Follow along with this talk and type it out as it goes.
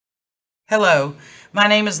Hello, my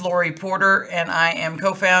name is Lori Porter, and I am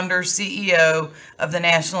co-founder, CEO of the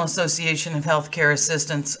National Association of Healthcare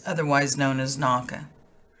Assistants, otherwise known as NAHCA.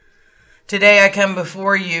 Today I come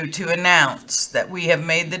before you to announce that we have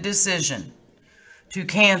made the decision to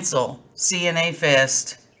cancel CNA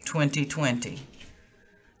Fest 2020.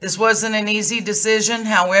 This wasn't an easy decision,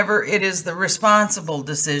 however, it is the responsible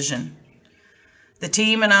decision. The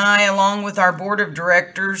team and I, along with our board of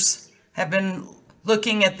directors, have been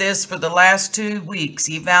looking at this for the last 2 weeks,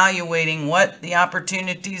 evaluating what the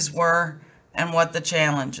opportunities were and what the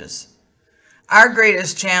challenges. Our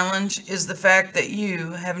greatest challenge is the fact that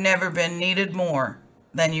you have never been needed more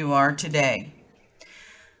than you are today.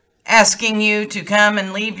 Asking you to come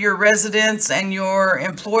and leave your residence and your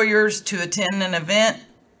employers to attend an event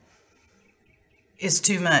is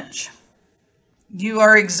too much. You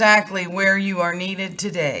are exactly where you are needed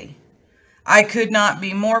today. I could not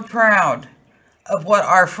be more proud of what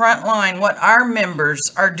our frontline, what our members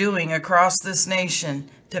are doing across this nation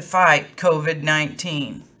to fight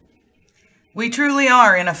COVID-19. We truly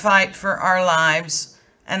are in a fight for our lives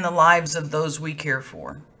and the lives of those we care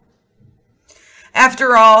for.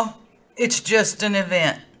 After all, it's just an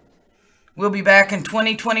event. We'll be back in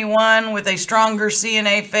 2021 with a stronger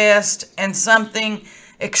CNA Fest and something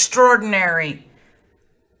extraordinary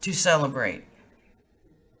to celebrate.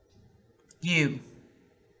 You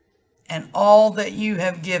and all that you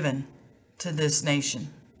have given to this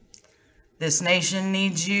nation. This nation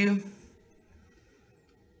needs you.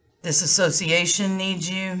 This association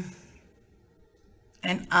needs you.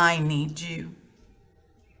 And I need you.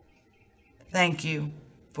 Thank you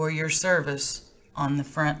for your service on the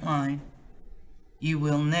front line. You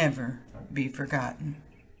will never be forgotten.